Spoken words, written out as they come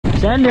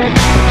Send it!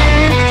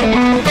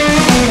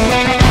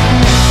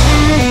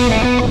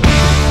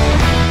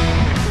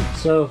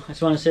 So I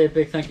just want to say a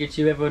big thank you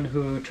to everyone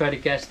who tried to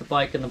guess the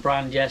bike and the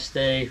brand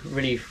yesterday.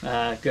 Really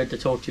good to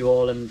talk to you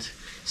all and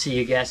see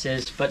your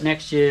guesses. But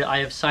next year I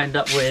have signed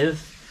up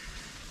with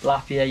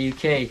Lapierre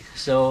UK.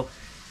 So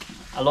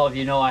a lot of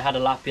you know I had a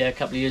Lapierre a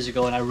couple of years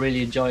ago and I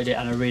really enjoyed it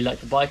and I really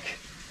liked the bike.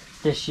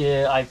 This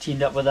year I've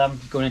teamed up with them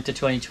going into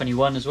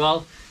 2021 as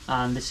well,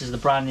 and this is the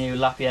brand new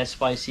LAPIERRE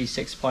SPICY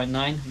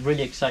 6.9.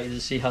 Really excited to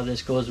see how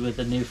this goes with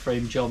the new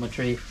frame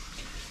geometry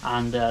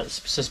and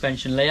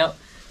suspension layout.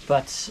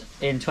 But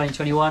in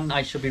 2021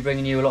 I shall be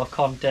bringing you a lot of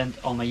content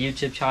on my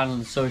YouTube channel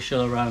and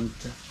social around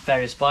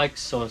various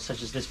bikes, so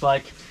such as this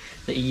bike,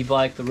 the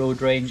e-bike, the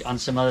road range and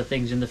some other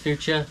things in the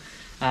future.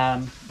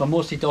 But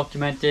mostly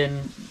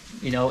documenting,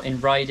 you know,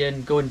 in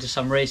riding, going to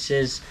some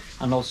races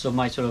and also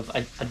my sort of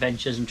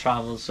adventures and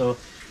travels. So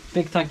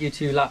big thank you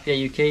to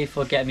Lapierre UK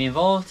for getting me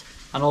involved,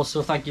 and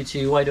also thank you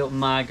to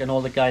Wideopenmag and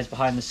all the guys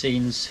behind the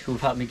scenes who've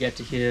helped me get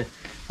to here.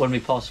 Wouldn't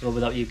be possible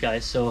without you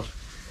guys, so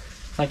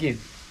thank you.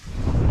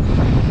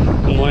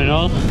 Good morning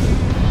all.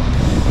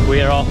 We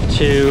are off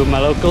to my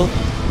local,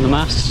 the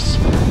Masts,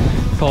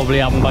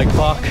 probably Alton Bike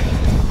Park.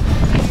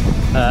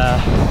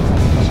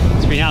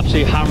 It's been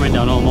absolutely hammering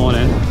down all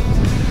morning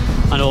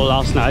and all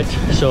last night,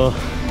 so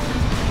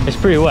it's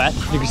pretty wet,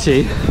 you can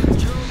see.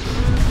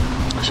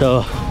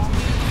 So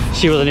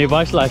see what the new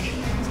bike's like.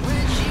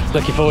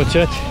 Looking forward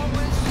to it.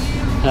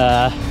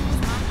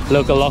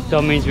 Local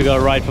lockdown means we got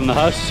to ride from the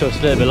house, so it's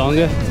a little bit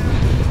longer,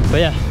 but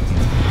yeah,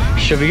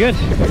 should be good.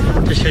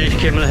 Just finished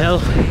Kimmel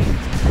Hill.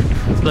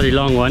 Bloody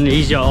long one,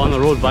 easier on the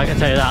road bike, I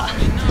tell you that.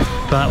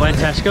 But went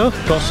Tesco,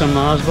 got some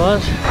Mars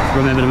bars,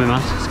 remembered my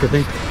mask, it's a good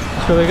thing.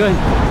 That's where we're going,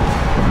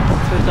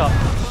 to the top.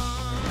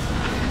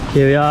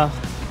 Here we are,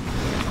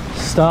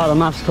 start of the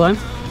Maps climb.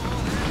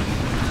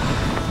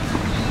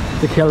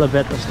 The killer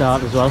bit to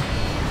start as well.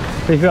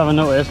 But if you haven't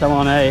noticed, I'm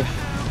on a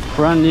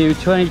brand new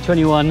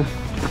 2021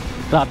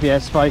 LAPIERRE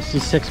SPICY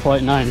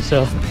 6.9,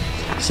 so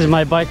this is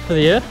my bike for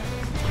the year.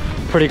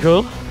 Pretty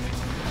cool.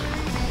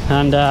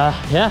 And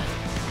yeah,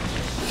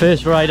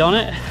 first ride on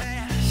it.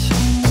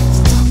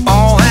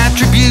 All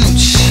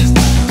attributes.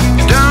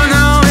 Don't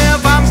know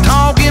if I'm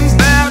talking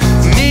about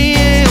me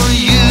or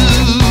you,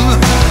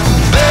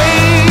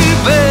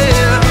 baby.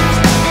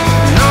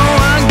 No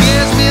one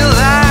gets me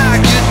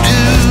like you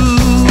do.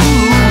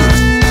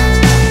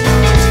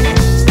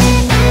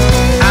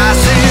 I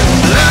said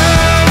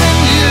loving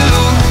you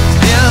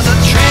is a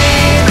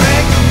train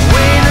wreck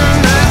waiting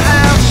to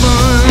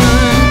happen.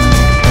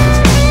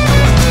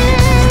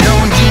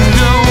 Don't you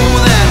know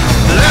that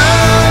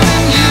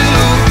loving you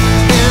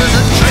is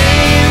a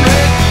train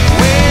wreck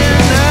waiting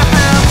to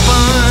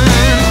happen?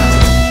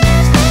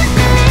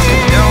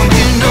 Don't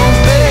you know,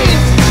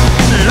 babe,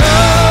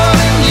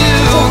 loving you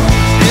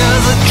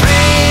is a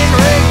train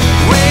wreck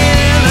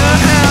waiting to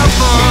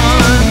happen.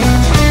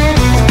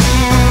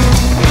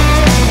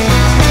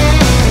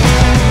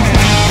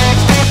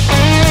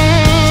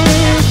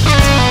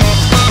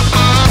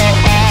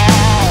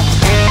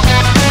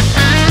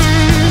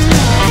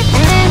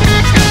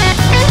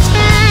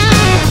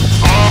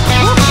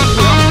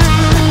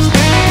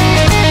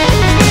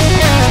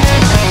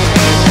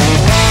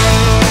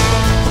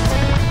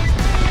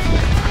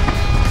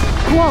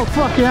 Whoa,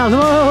 fucking hell,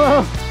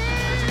 whoa,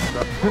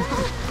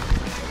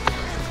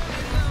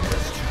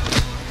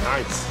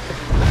 Nice.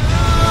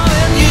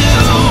 Loving you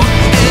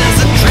is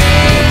a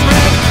train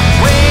wreck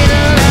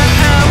waiting to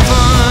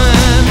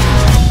happen.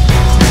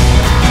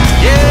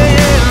 Yeah,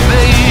 yeah,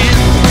 babe.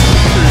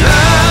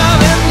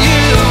 Loving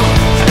you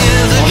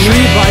is a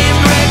train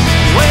wreck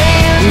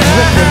waiting to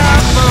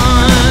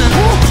happen.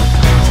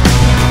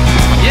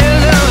 Yeah,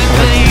 love it,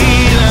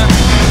 babe.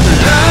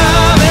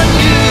 Loving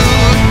you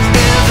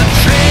is a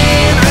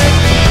train wreck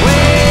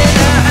waiting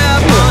to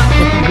happen.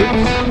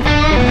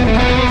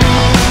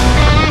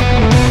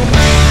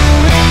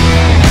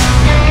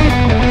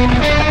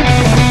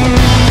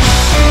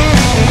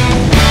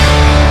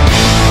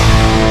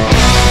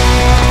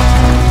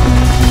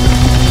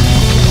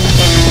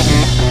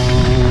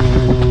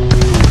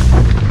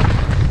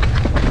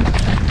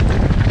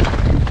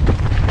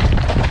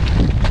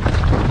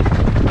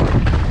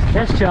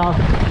 Yes, Charles.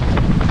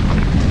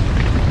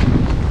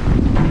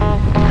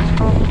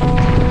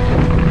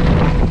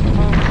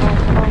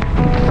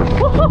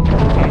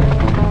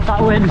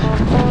 That wind.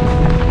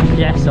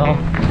 Yes, oh.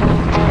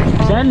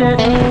 Send it.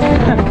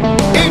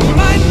 It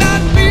might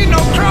not be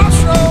no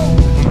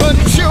crossroad, but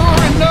it's sure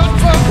enough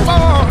for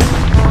far.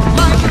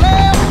 Like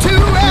left to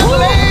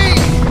LA,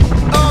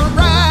 or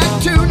right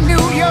to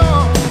New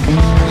York.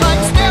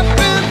 Like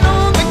stepping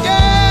on the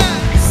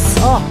gas,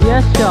 Oh,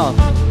 yes, Charles.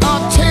 or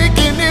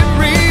taking it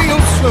real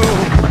slow.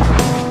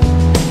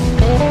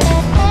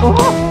 Oh,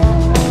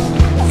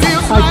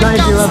 Feels I like tried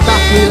to I'm have that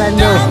spinning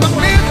Lendo. down the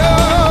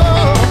middle.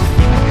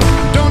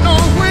 Don't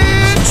know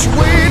which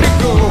way to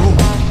go.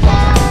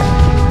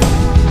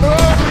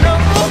 Oh no.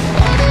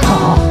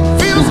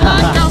 Feels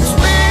like I'm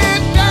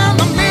spinning down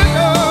the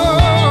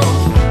middle.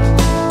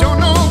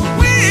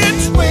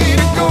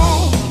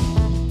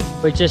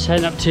 we're just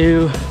heading up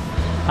to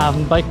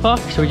bike park,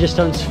 so we just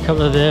done a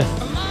couple of the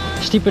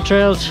steeper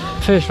trails.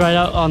 First ride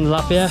out on the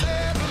Lapierre,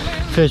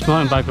 first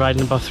mountain bike ride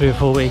in about 3 or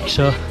 4 weeks,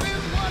 so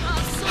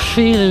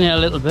feeling it a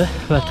little bit,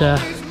 but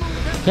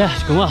yeah,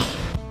 it's going well.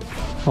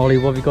 Ollie,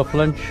 what have you got for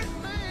lunch?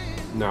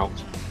 No.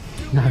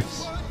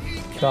 Nice.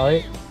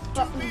 Charlie?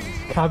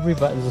 Cadbury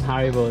buttons and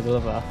Haribos, I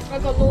love that. I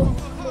got loads of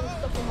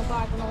stuff in my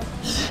bag and all.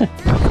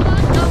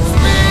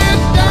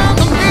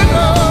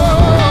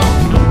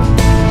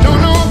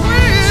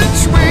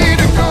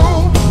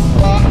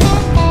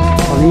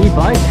 On the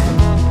e-bike?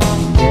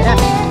 Yeah.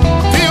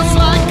 Feels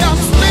like I'm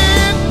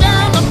slid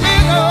down the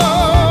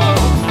middle.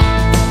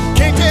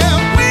 Can't tell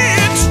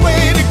which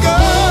way to go.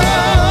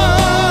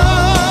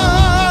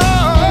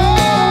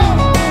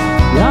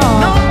 Yeah.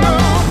 No, no,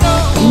 no.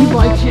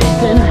 E-bike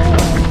chasing.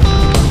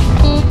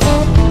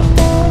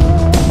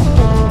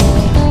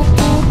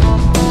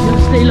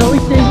 Stay low, he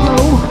stays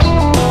low.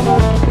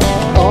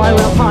 Oh, I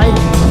went up high.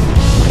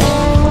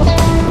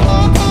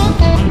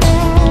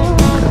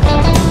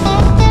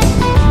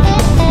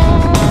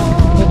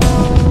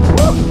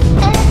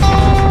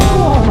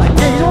 Oh my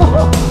days,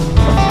 oh!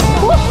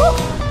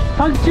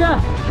 Puncture!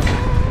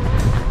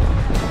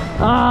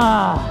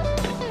 Ah!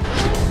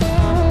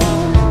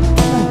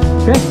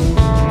 Okay.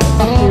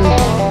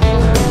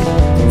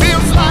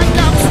 Feels like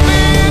I'm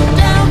slid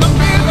down the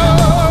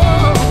middle.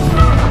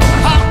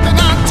 How can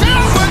I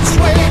tell which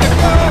way to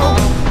go?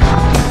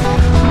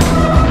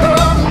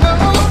 Oh no.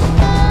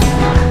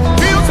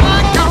 Feels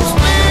like I'm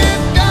slid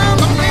down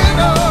the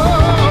middle.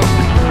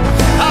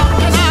 How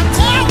can I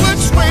tell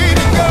which way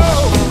to go?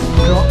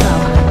 Drop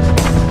now.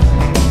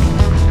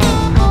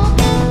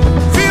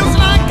 Feels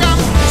like I'm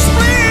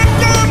slid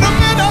down the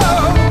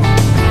middle.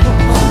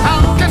 How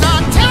can I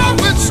tell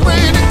which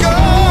way to go?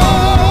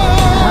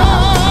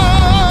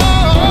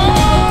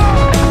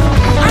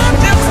 I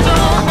just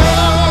don't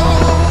know.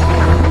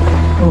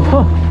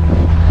 Oh.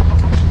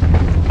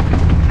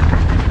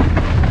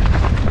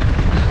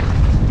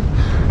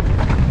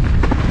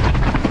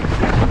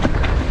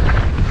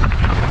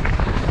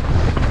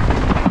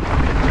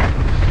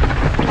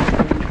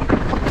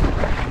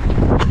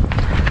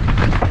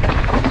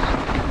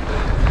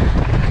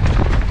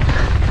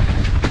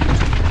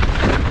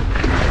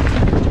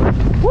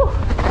 Woo.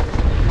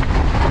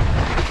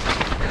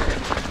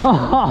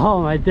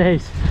 Oh my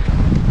days.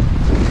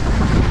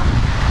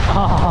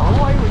 Oh,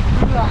 why would you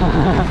do that?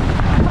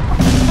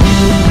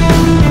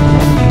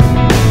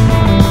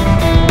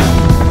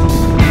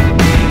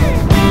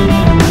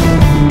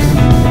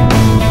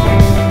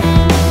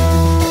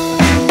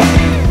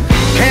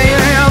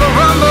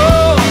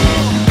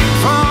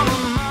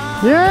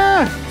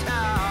 Yeah!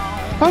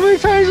 How many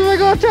times have I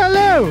got to tell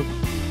you?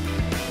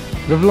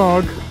 The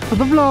vlog.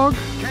 The vlog.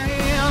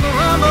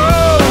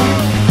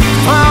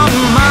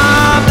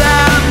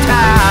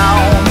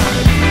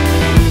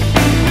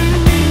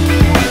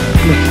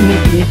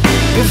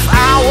 If I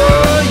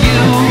were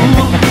you,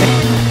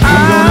 I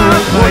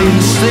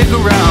wouldn't stick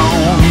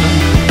around.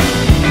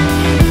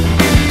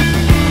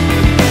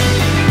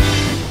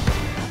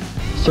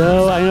 So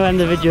I'm gonna end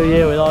the video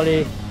here with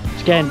Ollie.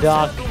 It's getting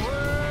dark,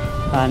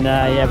 and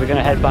yeah, we're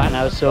gonna head back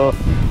now. So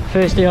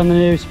first day on the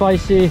new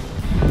Spicy,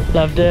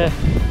 loved it.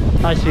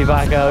 Nice to be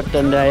back out,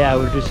 and yeah,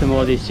 we'll do some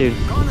more of these soon.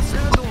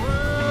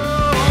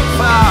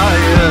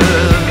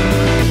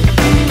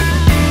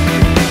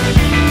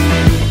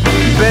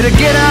 Better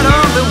get out of